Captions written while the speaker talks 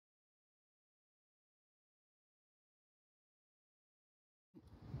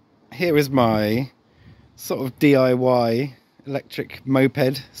here is my sort of DIY electric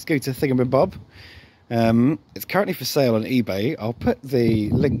moped scooter thingamabob. It's currently for sale on eBay. I'll put the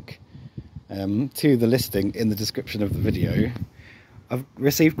link to the listing in the description of the video. I've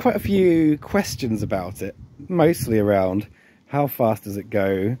received quite a few questions about it, mostly around how fast does it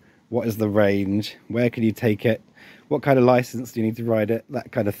go, what is the range, where can you take it, what kind of license do you need to ride it,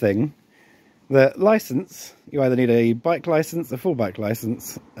 that kind of thing. The license, you either need a bike license, a full bike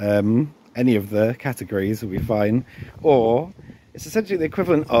license, any of the categories will be fine, or it's essentially the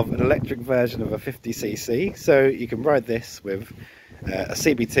equivalent of an electric version of a 50cc, so you can ride this with a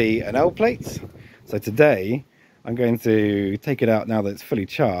CBT and L plates. So today I'm going to take it out now that it's fully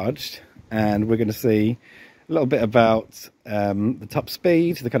charged, and we're going to see a little bit about the top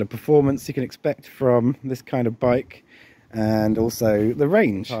speed, the kind of performance you can expect from this kind of bike, and also the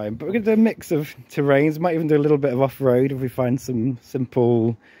range. But we're going to do a mix of terrains, might even do a little bit of off-road if we find some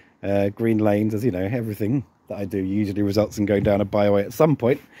simple green lanes, as you know, everything that I do usually results in going down a byway at some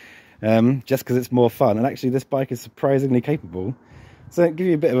point, just because it's more fun. And actually this bike is surprisingly capable. So to give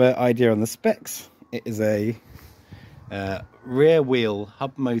you a bit of an idea on the specs, it is a rear wheel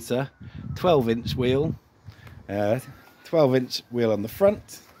hub motor, 12-inch wheel, 12-inch wheel on the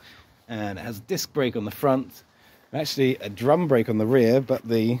front, and it has a disc brake on the front, actually a drum brake on the rear, but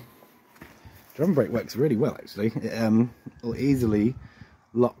the drum brake works really well actually. It will easily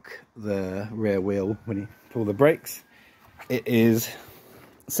lock the rear wheel when you pull the brakes. It is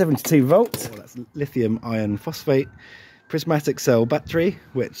 72 volts, that's lithium iron phosphate prismatic cell battery,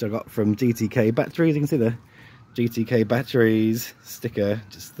 which I got from GTK batteries. You can see the GTK batteries sticker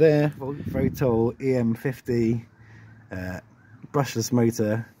just there. Votol EM50 brushless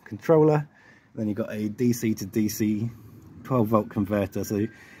motor controller. Then you've got a DC to DC 12 volt converter, so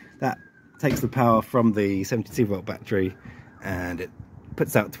that takes the power from the 72 volt battery and it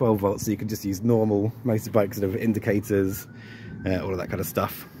puts out 12 volts, so you can just use normal motorbike sort of indicators, all of that kind of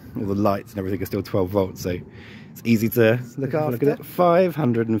stuff. All the lights and everything are still 12 volts, so it's easy to look at it.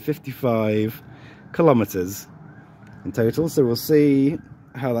 555 kilometers in total, so we'll see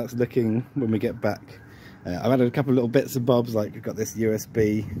how that's looking when we get back. I've added a couple of little bits and bobs, like I've got this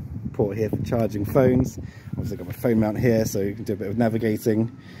USB port here for charging phones. Obviously I've got my phone mount here, so you can do a bit of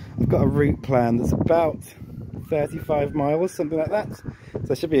navigating. I've got a route plan that's about 35 miles, something like that. So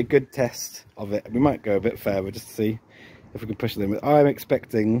there should be a good test of it. We might go a bit further just to see if we can push them. I'm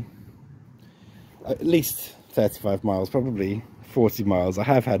expecting at least 35 miles, probably 40 miles. I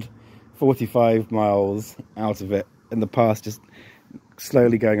have had 45 miles out of it in the past, just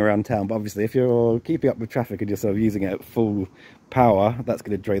slowly going around town. But obviously if you're keeping up with traffic and you're sort of using it at full power, that's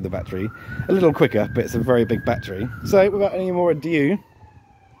going to drain the battery a little quicker, but it's a very big battery. So without any more ado,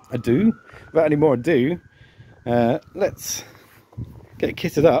 let's get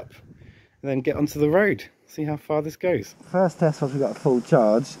kitted up and then get onto the road, see how far this goes. First test once we've got a full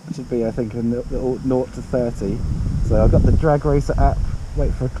charge should be, I think, in the 0 to 30. So I've got the drag racer app,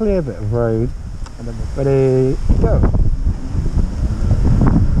 wait for a clear bit of road, and then we're ready, go.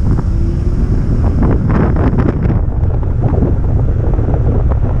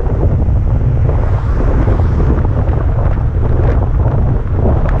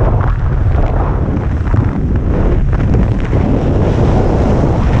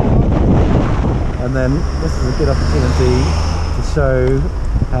 And then this is a good opportunity to show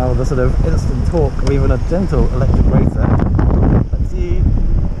how the sort of instant torque of even a gentle electric racer lets you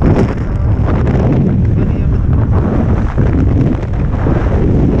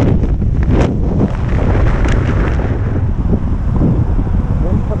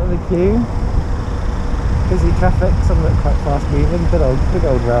one front of the queue, busy traffic, some of it quite fast moving, big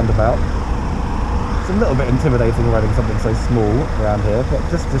old roundabout. It's a little bit intimidating riding something so small around here, but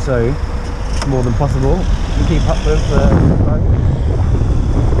just to show more than possible to keep up with the road.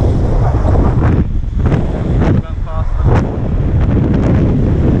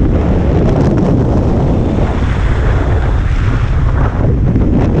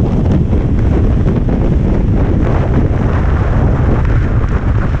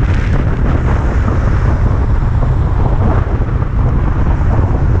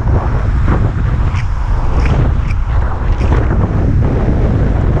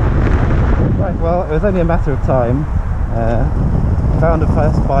 Well, it was only a matter of time. Found a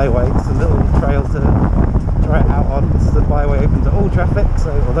first byway, just a little trail to try it out on. This is a byway open to all traffic, so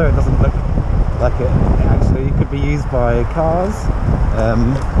although it doesn't look like it actually could be used by cars,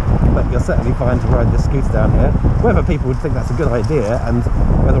 but you'll certainly find to ride this scooter down here. Whether people would think that's a good idea and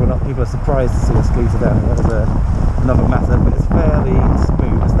whether or not people are surprised to see a scooter down here, that is another matter, but it's fairly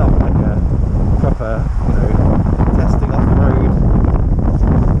smooth. It's not like a proper, testing off-road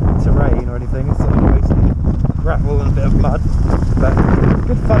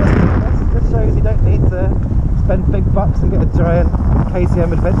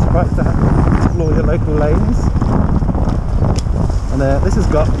KTM adventure bike to explore your local lanes. And this has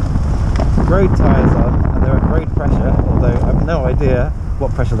got road tyres on, and they're at road pressure, although I have no idea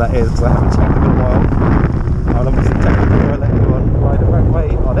what pressure that is because I haven't checked them in a while. I'll obviously check it before I let anyone ride a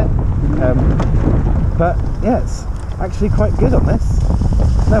roadway on it. But yeah, it's actually quite good on this.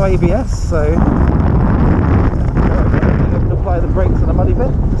 No ABS, so you can apply the brakes on a muddy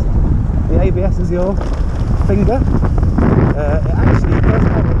bit. The ABS is your finger. It actually does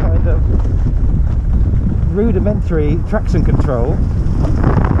have a kind of rudimentary traction control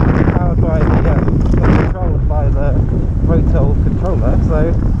powered by controlled by the Votol controller.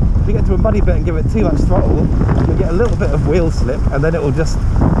 So if you get to a muddy bit and give it too much throttle, you'll get a little bit of wheel slip, and then it will just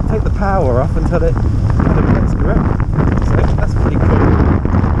take the power off until it kind of gets correct. So that's pretty cool.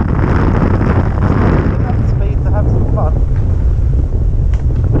 Enough speed to have some fun.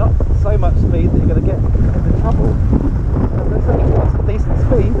 Not so much speed that you're going to get into trouble. There's only got some decent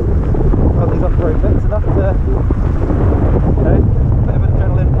speed on these off-road bits, enough to, you know, get a bit of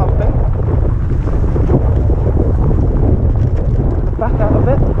adrenaline pumping. Back out a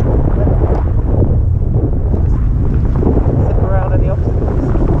bit. Zip around any obstacles.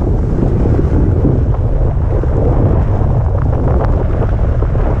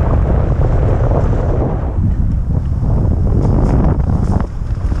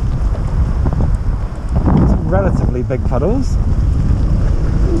 Some relatively big puddles.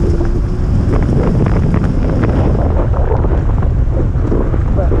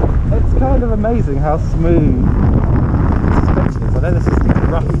 But it's kind of amazing how smooth suspension is. I know this is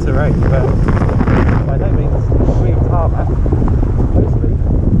rough terrain, but by no means smooth tarmac, mostly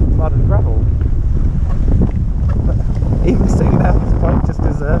mud and gravel. But even sitting down this bike just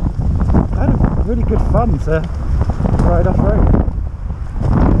is kind of really good fun to ride off-road.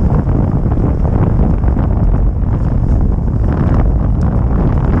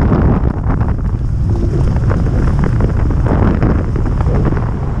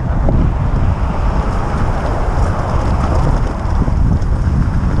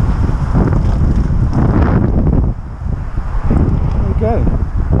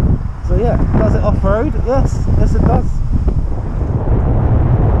 So yeah, does it off-road? Yes it does.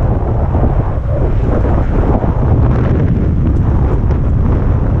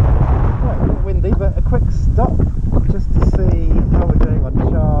 Right, a bit windy, but a quick stop just to see how we're doing on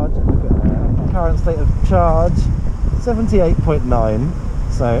charge. Look at the current state of charge, 78.9,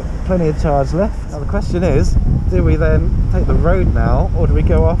 so plenty of charge left. Now the question is, do we then take the road now, or do we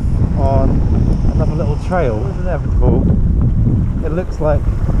go off on another little trail? It's inevitable. It looks like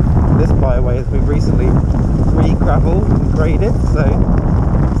this byway has been recently re-gravelled and graded, so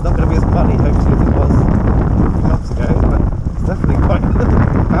it's not going to be as muddy hopefully as it was a few months ago, but it's definitely quite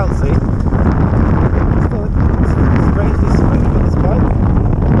bouncy. Still strangely smooth on this bike,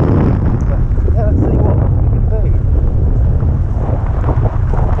 but yeah, let's see what we can do.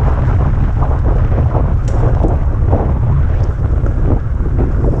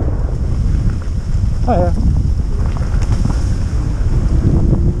 Hiya.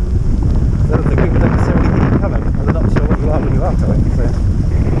 I don't think people necessarily think you're coming, and they're not sure what you are when you are coming, so.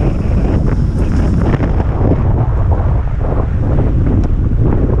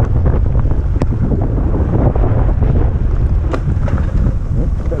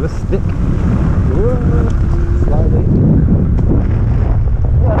 Bit of a stick. Sliding.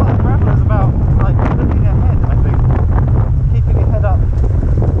 Yeah, a lot of gravel is about like looking ahead, I think. Keeping your head up,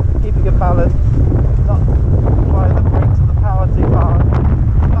 keeping your balance, not applying the brakes or the power too hard.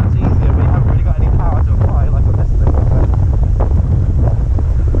 Much easier when you haven't really got any power to apply like on this thing.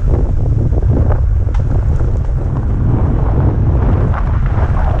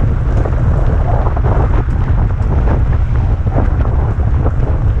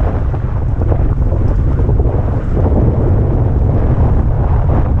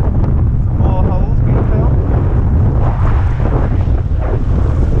 More holes being filled.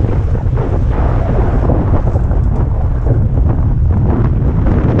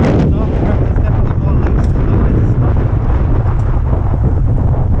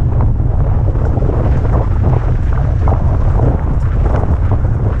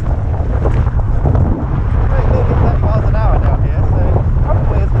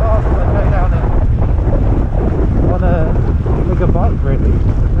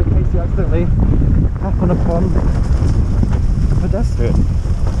 Upon a pedestrian.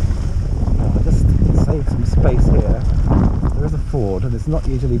 Oh, I just saved some space here. There is a ford and it's not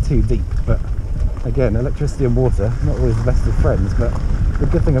usually too deep, but again, electricity and water, not always the best of friends, but the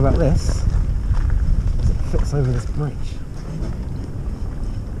good thing about this is it fits over this bridge.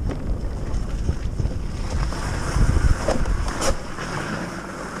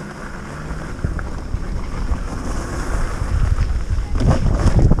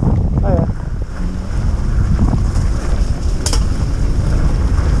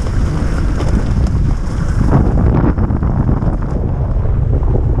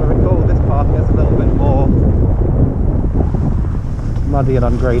 muddy and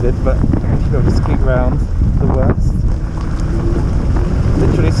ungraded, but you should be able to scoot round the worst.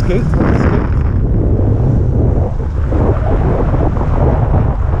 Literally scoot, not scoot.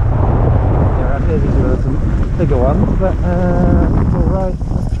 Yeah, around here these are some bigger ones, but it's alright.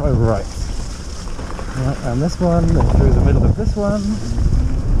 Let's try right. Right around this one, then through the middle of this one.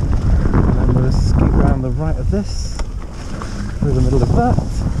 And then we'll just scoot round the right of this, through the middle of that.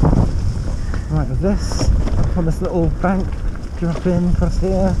 Right of this, up on this little bank, drop in across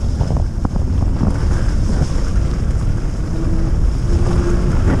here.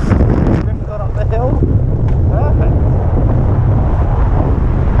 Drift on up the hill. Perfect.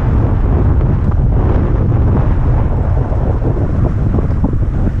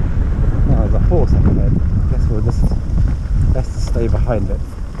 Oh, there's a horse up ahead. I guess we'll just best to stay behind it.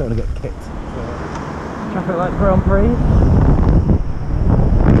 Don't want to get kicked. Traffic light Grand Prix.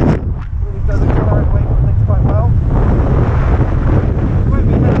 Does accelerate away from things quite well. Won't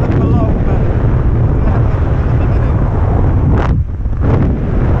be ahead of them for long, but we'll be happy at the beginning.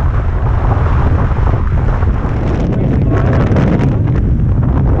 Racing line.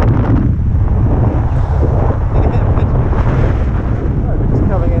 Right, we're just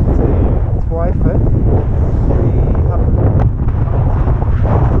coming into Twyford.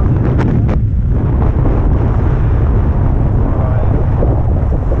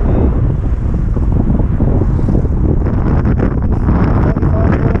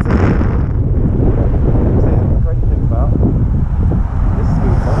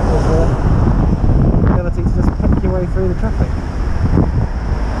 Through the traffic.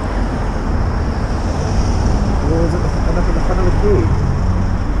 Always look at the front of the queue.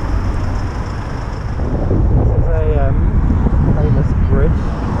 This is a famous bridge,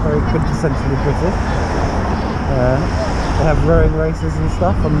 very quintessentially British. They have rowing races and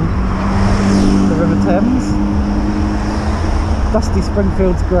stuff on the River Thames. Dusty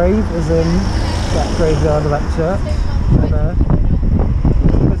Springfield's grave is in that graveyard of that church, and a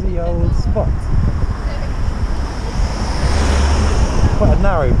busy old spot. Quite a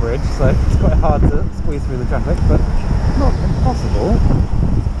narrow bridge, so it's quite hard to squeeze through the traffic, but not impossible.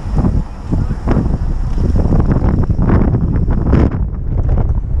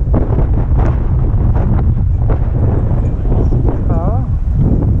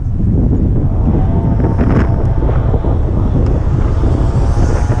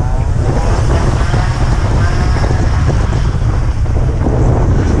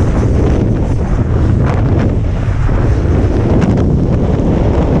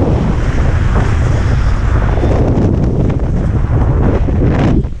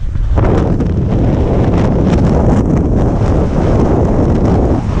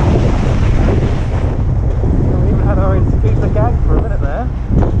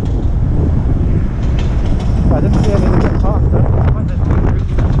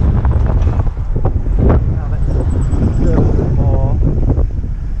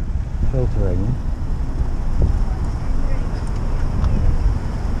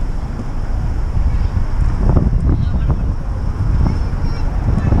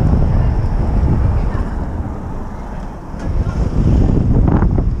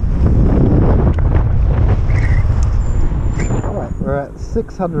 We're at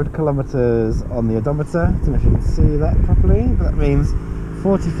 600 kilometers on the odometer. I don't know if you can see that properly, but that means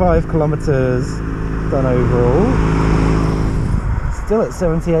 45 kilometers done overall. Still at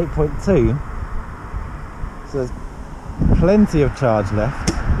 78.2, so there's plenty of charge left.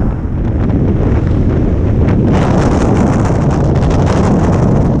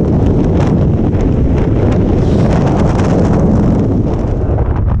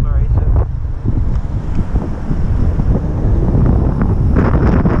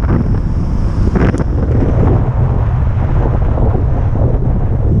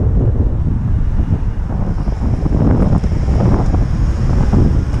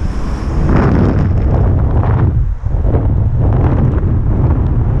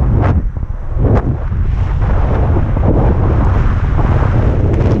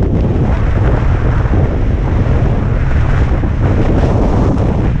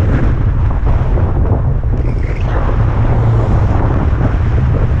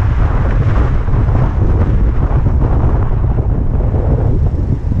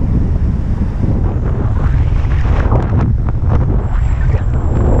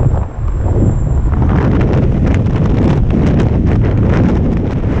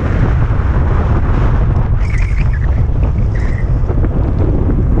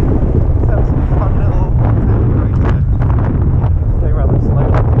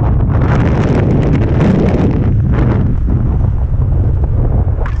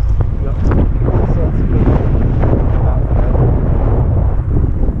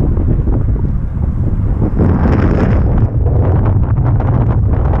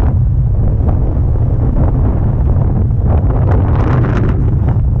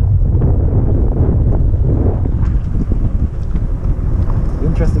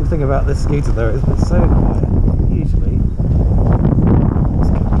 about this scooter though is it's so quiet. Usually it's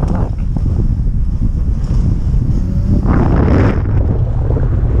going to be black.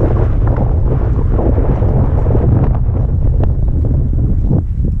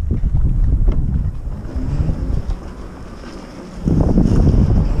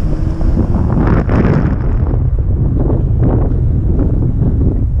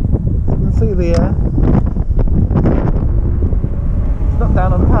 So you can see the it's not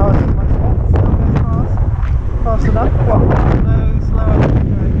down on power too much yet. It still goes fast enough. What? No, slower.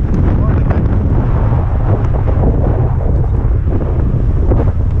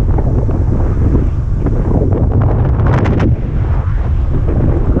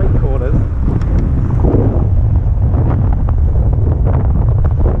 Great corners.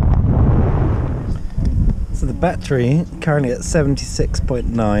 So the battery currently at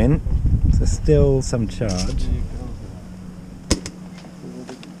 76.9, so still some charge.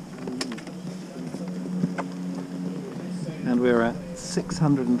 And we're at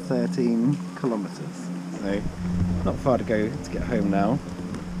 613 kilometres, so not far to go to get home now.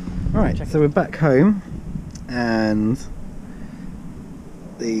 Right, so we're back home, and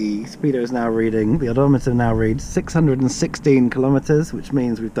the speedo is now reading, the odometer now reads 616 kilometres, which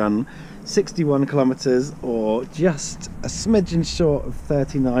means we've done 61 kilometres, or just a smidgen short of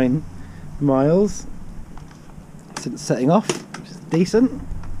 39 miles since setting off, which is decent.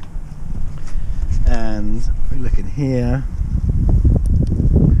 And if we look in here,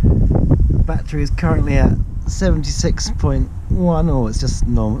 the battery is currently at 76.1, or it's just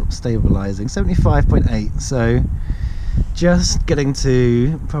normal stabilizing, 75.8, so just getting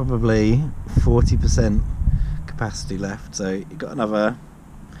to probably 40% capacity left. So you've got another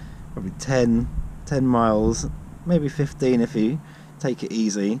probably 10 miles, maybe 15 if you take it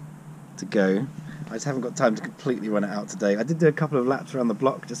easy to go. I just haven't got time to completely run it out today. I did do a couple of laps around the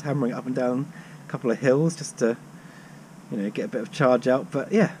block, just hammering it up and down a couple of hills just to, you know, get a bit of charge out.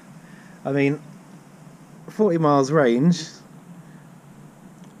 But yeah, I mean, 40 miles range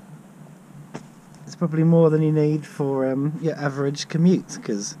is probably more than you need for your average commute,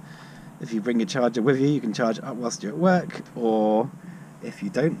 because if you bring your charger with you, you can charge up whilst you're at work, or if you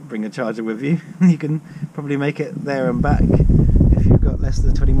don't bring a charger with you, you can probably make it there and back if you've got less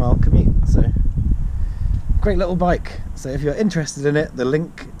than a 20-mile commute. So great little bike. So if you're interested in it, the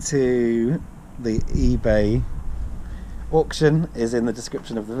link to the eBay auction is in the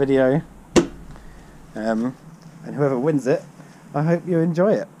description of the video, and whoever wins it, I hope you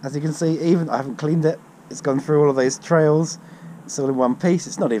enjoy it. As you can see, even I haven't cleaned it, it's gone through all of those trails, it's all in one piece.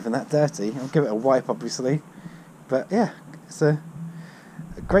 It's not even that dirty. I'll give it a wipe obviously, but yeah, it's a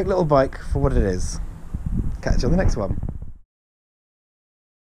great little bike for what it is. Catch you on the next one.